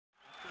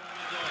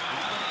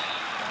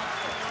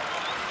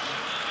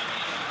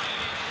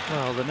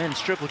Well, the men's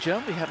triple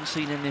jump, we haven't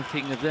seen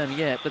anything of them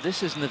yet, but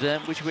this is an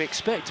event which we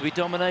expect to be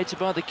dominated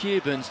by the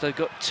Cubans. They've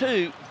got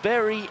two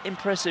very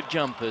impressive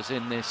jumpers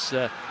in this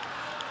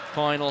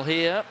final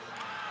here,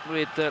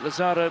 with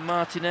Lazaro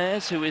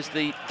Martinez, who is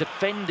the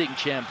defending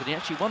champion. He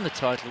actually won the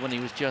title when he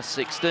was just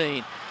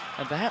 16,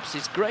 and perhaps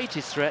his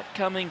greatest threat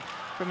coming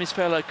from his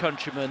fellow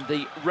countryman,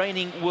 the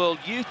reigning world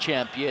youth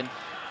champion,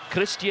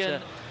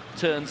 Christian,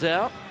 turns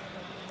out.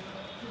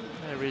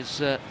 There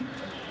is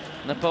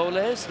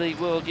Napoles, the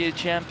world youth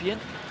champion.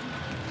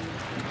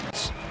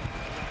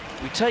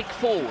 We take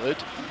forward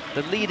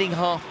the leading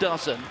half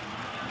dozen.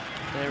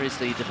 There is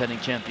the defending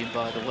champion,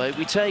 by the way.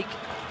 We take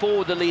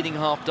forward the leading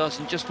half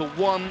dozen just for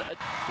one.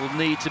 Will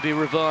need to be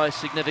revised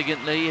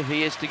significantly if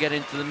he is to get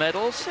into the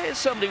medals. Here's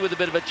somebody with a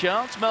bit of a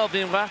chance,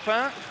 Melvin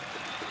Raffin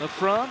of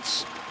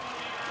France.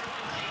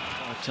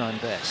 Lifetime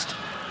best.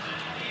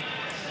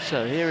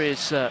 So here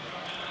is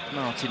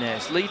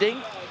Martinez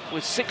leading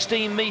with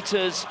 16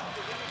 meters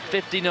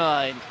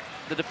 59.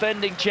 The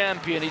defending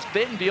champion. He's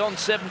been beyond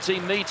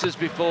 17 meters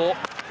before,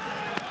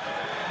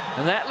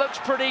 and that looks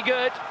pretty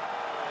good.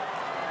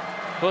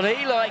 Well,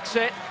 he likes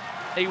it.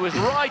 He was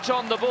right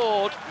on the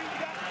board.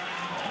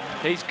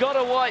 He's got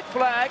a white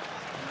flag.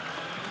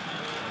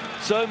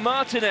 So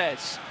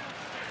Martinez,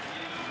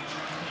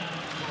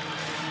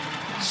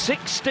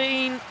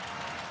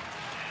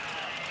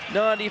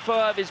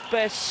 16.95 is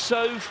best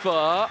so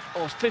far,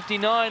 or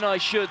 59 I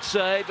should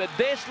say, but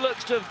this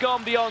looks to have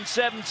gone beyond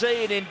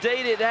 17.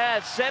 Indeed it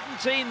has,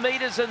 17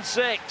 meters and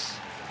 6.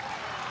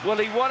 Well,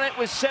 he won it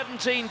with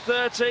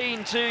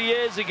 17.13 2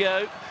 years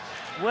ago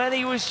when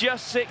he was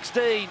just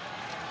 16.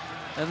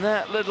 And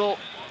that little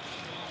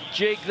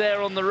jig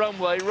there on the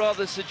runway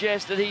rather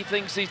suggests that he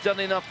thinks he's done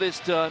enough this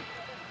time.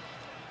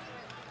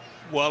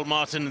 Well,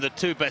 Martin, the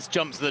two best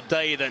jumps of the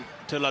day then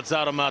to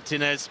Lazaro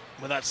Martinez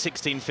with that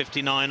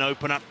 16.59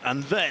 opener,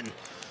 and then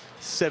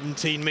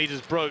 17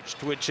 meters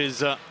broached, which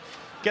is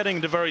getting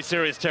into very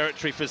serious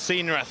territory for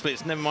senior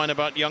athletes, never mind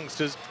about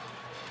youngsters.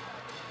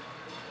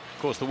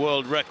 Of course, the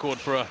world record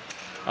for a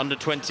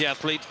under-20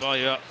 athlete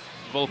by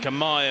Volker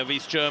Meyer of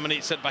East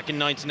Germany, set back in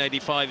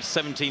 1985,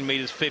 17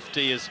 meters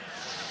 50, is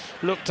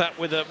looked at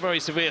with a very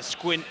severe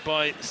squint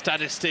by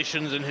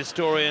statisticians and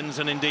historians,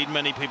 and indeed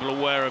many people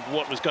aware of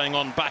what was going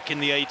on back in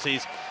the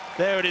 80s.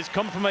 There it is,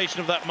 confirmation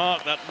of that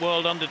mark, that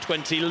world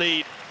under-20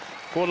 lead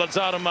for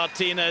Lazaro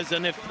Martinez.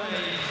 And if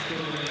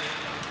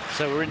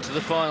so, we're into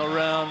the final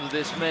round of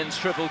this men's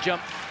triple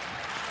jump.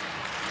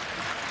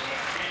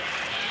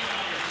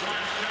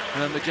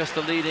 Remember, just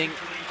the leading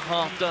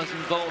half dozen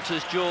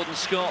vaulters. Jordan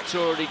Scott's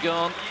already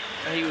gone.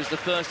 He was the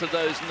first of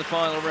those in the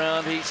final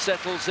round. He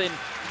settles in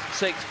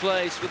 6th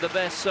place with the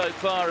best so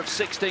far of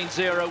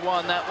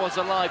 16.01. That was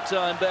a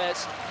lifetime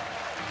best.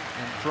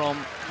 And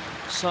from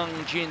Sung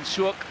Jin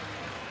Suk,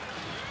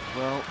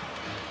 well,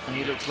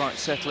 he looks like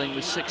settling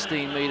with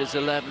 16 meters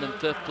 11 in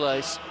 5th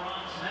place.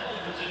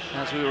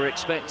 As we were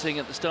expecting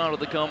at the start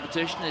of the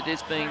competition, it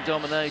is being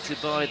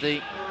dominated by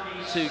the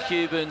two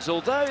Cubans,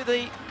 although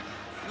the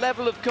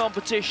level of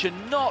competition,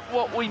 not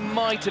what we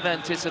might have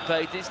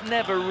anticipated. It's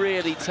never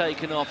really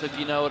taken off, if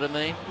you know what I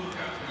mean.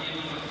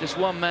 Just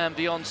one man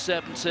beyond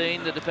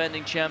 17, the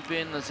defending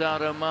champion,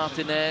 Lazaro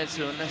Martinez,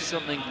 who, unless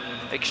something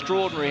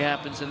extraordinary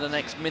happens in the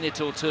next minute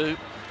or two,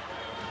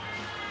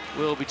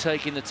 will be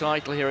taking the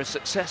title here. A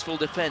successful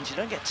defense. You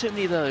don't get too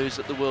many of those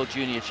at the World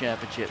Junior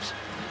Championships.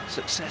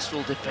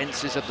 Successful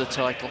defenses of the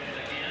title.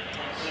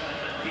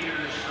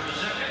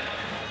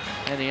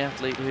 Any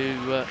athlete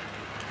who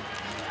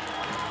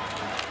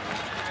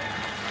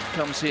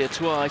comes here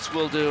twice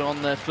will do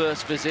on their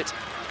first visit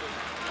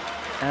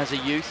as a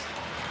youth.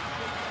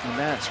 And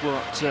that's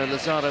what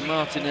Lazaro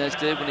Martinez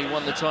did when he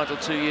won the title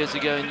 2 years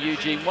ago in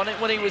Eugene. Won it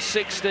when he was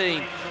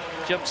 16.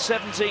 Jumped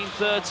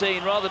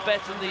 17.13, rather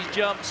better than he's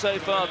jumped so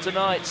far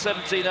tonight,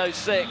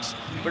 17.06.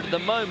 But at the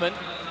moment,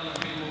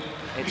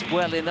 it's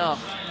well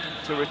enough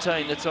to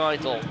retain the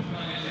title.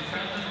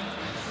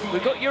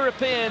 We've got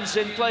Europeans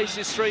in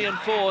places 3 and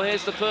 4.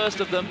 Here's the first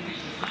of them,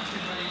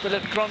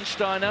 Philipp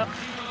Kronsteiner.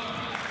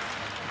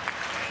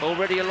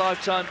 Already a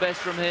lifetime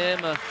best from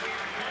him, a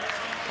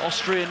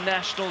Austrian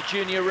national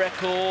junior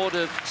record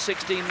of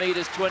 16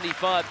 meters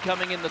 25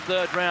 coming in the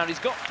 3rd round. He's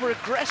got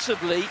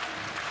progressively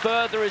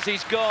further as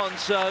he's gone,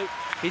 so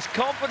his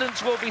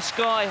confidence will be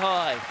sky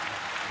high.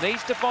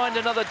 Needs to find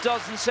another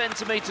dozen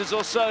centimeters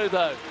or so,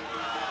 though.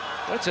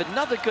 Well, it's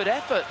another good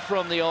effort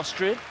from the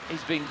Austrian.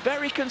 He's been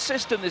very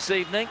consistent this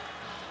evening.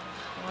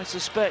 I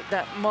suspect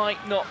that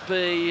might not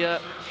be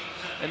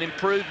an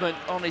improvement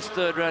on his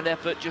 3rd round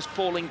effort, just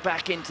falling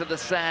back into the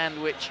sand,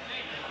 which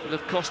will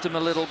have cost him a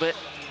little bit.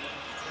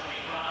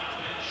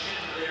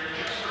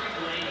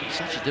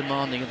 Such a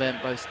demanding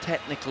event, both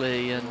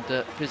technically and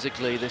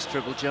physically, this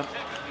triple jump.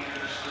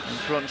 And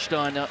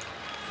Kronsteiner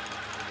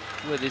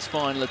with his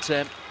final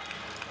attempt.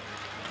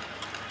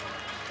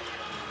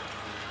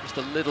 Just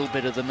a little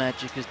bit of the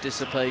magic has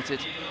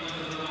dissipated,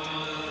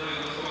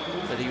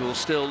 but he will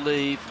still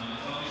leave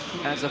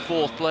as a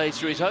 4th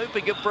placer. He's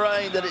hoping and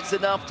praying that it's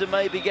enough to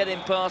maybe get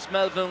him past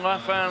Melvin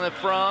Raffin of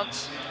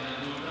France.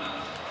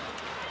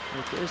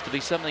 There appears to be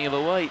something of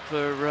a wait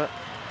for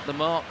the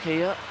mark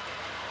here.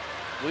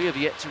 We have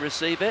yet to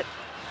receive it.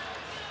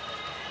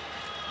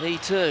 He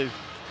too.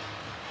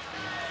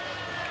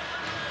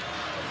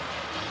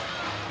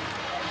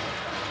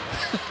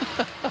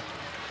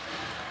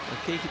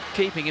 They're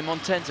keeping him on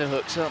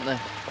tenterhooks, aren't they?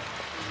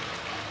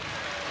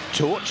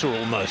 Torture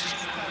almost.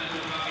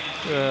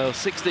 Well,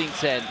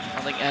 16:10,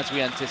 I think, as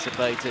we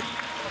anticipated.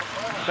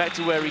 Back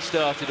to where he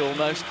started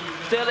almost.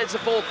 Still, it's a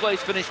fourth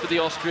place finish for the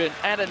Austrian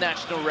and a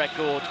national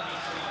record.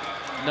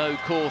 No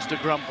cause to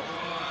grumble.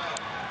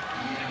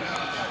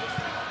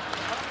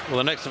 Well,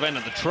 the next event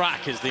at the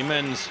track is the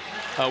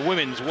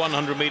women's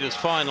 100 meters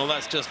final.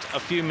 That's just a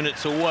few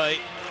minutes away.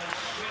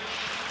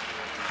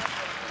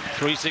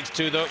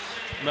 3:62 though,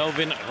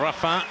 Melvin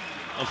Raffin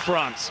of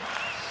France.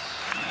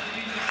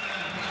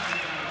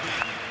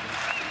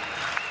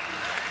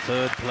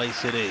 Third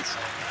place it is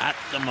at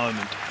the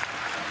moment.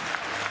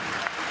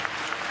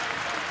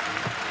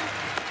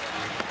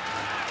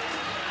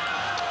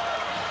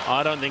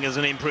 I don't think there's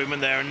an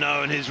improvement there,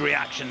 no, and his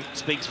reaction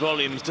speaks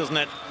volumes, doesn't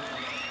it?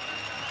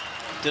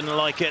 Didn't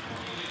like it.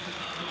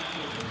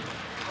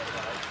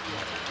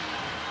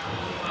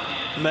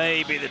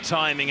 Maybe the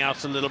timing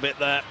out a little bit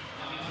there.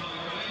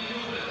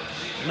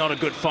 Not a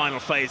good final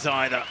phase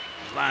either.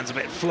 Lands a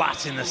bit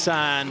flat in the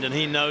sand, and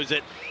he knows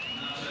it.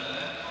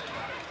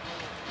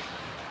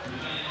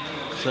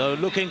 So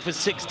looking for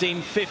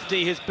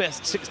 16:50, his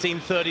best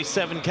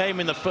 16:37 came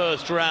in the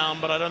first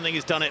round, but I don't think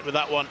he's done it with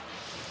that one.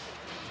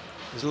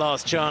 His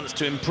last chance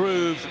to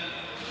improve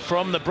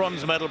from the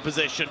bronze medal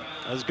position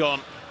has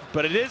gone.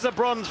 But it is a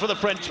bronze for the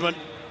Frenchman.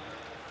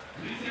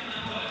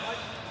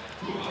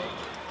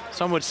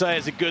 Some would say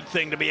it's a good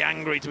thing to be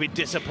angry, to be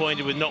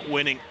disappointed with not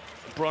winning.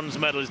 The bronze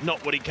medal is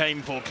not what he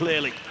came for,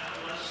 clearly.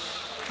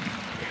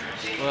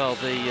 Well,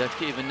 the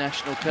Cuban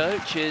national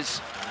coach is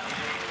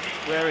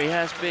where he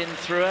has been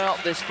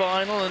throughout this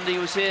final, and he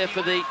was here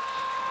for the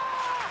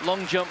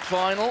long jump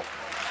final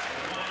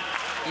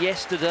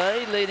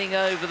yesterday, leaning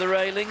over the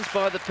railings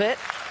by the pit.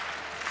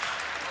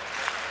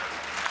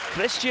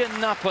 Christian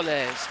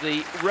Napoles,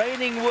 the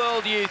reigning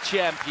world youth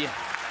champion.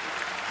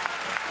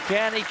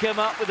 Can he come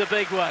up with a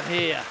big one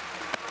here?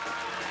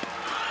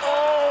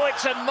 Oh,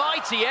 it's a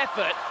mighty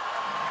effort.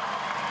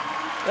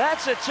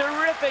 That's a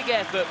terrific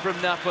effort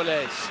from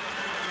Napoles.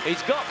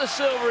 He's got the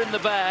silver in the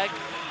bag.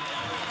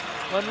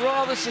 One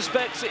rather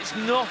suspects it's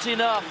not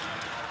enough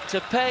to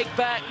peg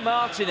back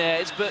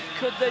Martinez, but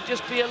could there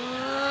just be a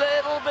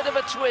little bit of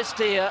a twist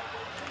here?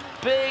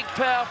 Big,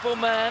 powerful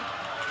man.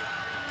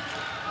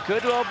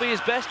 Could well be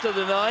his best of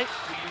the night.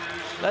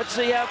 Let's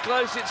see how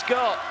close it's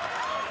got.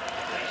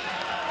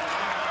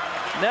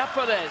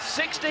 Napoles,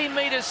 16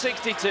 meters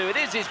 62. It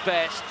is his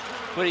best,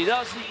 but he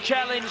doesn't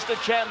challenge the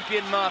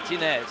champion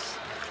Martinez.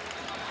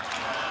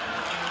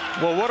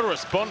 Well, what a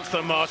response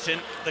though, Martin.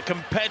 The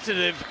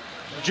competitive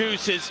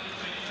juices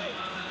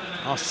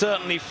are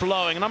certainly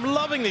flowing, and I'm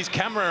loving these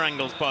camera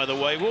angles, by the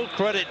way. All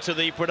credit to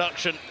the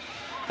production.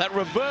 That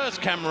reverse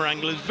camera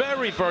angle is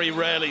very, very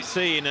rarely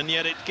seen, and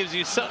yet it gives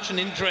you such an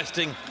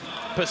interesting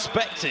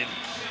perspective.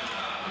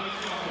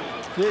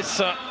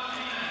 This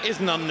is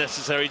an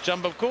unnecessary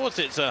jump. Of course,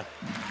 it's an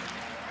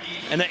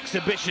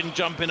exhibition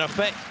jump in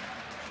effect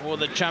for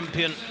the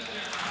champion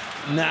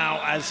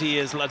now, as he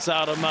is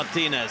Lazaro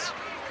Martinez.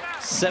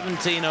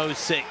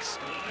 17:06.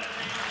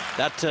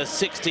 That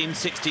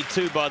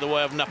 16:62, by the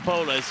way, of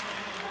Napoles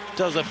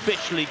does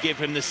officially give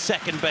him the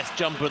second best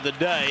jump of the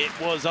day.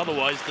 It was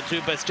otherwise the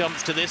two best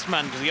jumps to this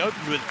man, because he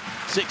opened with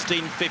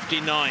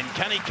 16:59.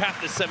 Can he cap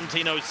the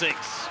 17:06?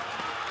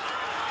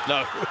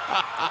 No.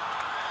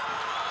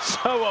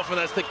 So often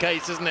that's the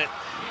case, isn't it?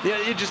 Yeah,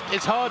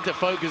 it's hard to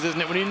focus,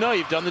 isn't it, when you know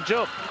you've done the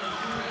job.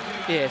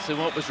 Yes, and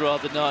what was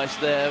rather nice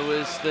there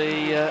was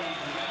the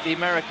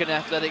American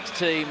athletics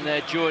team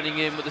there joining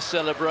in with the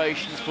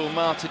celebrations for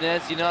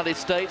Martinez. United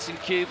States and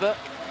Cuba,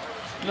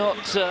 not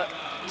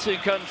two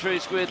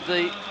countries with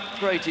the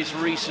greatest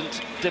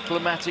recent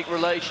diplomatic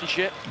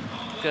relationship.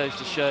 Goes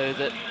to show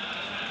that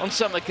on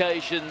some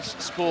occasions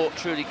sport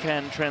truly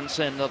can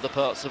transcend other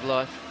parts of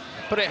life.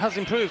 But it has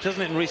improved,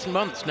 hasn't it, in recent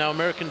months? Now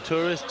American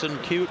tourists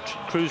and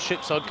cruise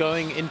ships are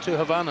going into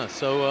Havana,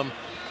 so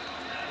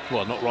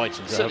well, not right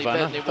into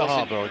Havana, the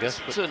harbour, I guess.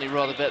 But certainly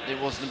rather better than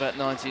it was in about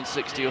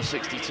 1960 or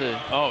 62.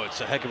 Oh,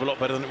 it's a heck of a lot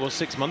better than it was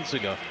 6 months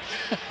ago.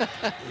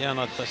 Yeah, and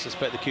I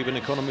suspect the Cuban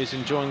economy is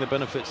enjoying the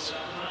benefits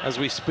as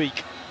we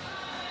speak.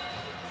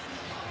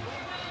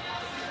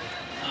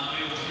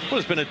 Well,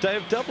 it's been a day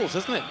of doubles,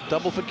 hasn't it?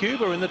 Double for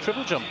Cuba in the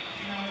triple jump.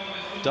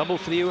 Double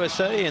for the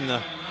USA in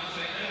the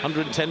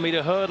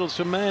 110-meter hurdles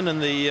for men,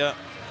 and the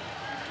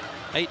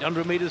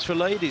 800 meters for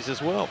ladies as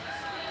well.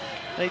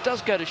 And it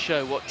does go to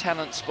show what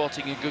talent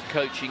spotting and good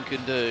coaching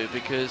can do,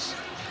 because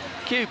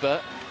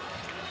Cuba,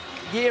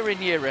 year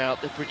in, year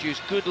out, they produce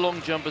good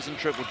long jumpers and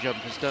triple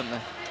jumpers, don't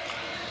they?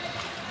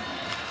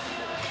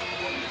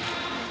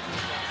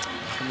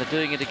 And they're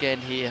doing it again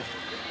here.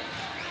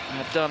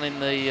 Have done in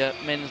the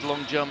men's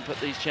long jump at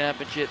these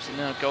championships, and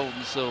now gold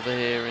and silver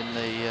here in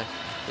the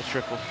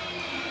triple.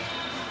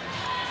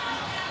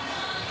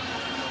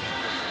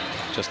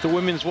 Just the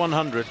women's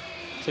 100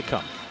 to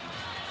come.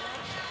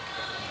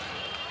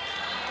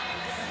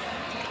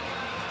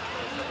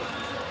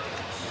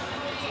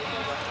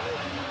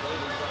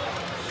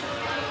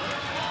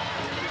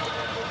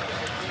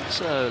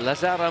 So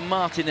Lazaro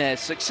Martinez,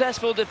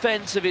 successful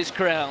defence of his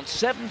crown,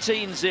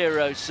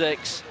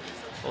 17.06,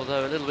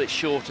 although a little bit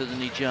shorter than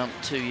he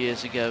jumped 2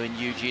 years ago in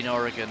Eugene,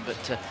 Oregon,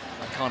 but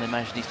I can't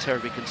imagine he's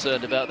terribly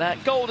concerned about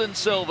that. Gold and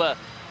silver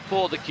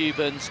for the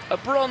Cubans, a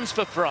bronze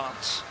for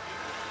France.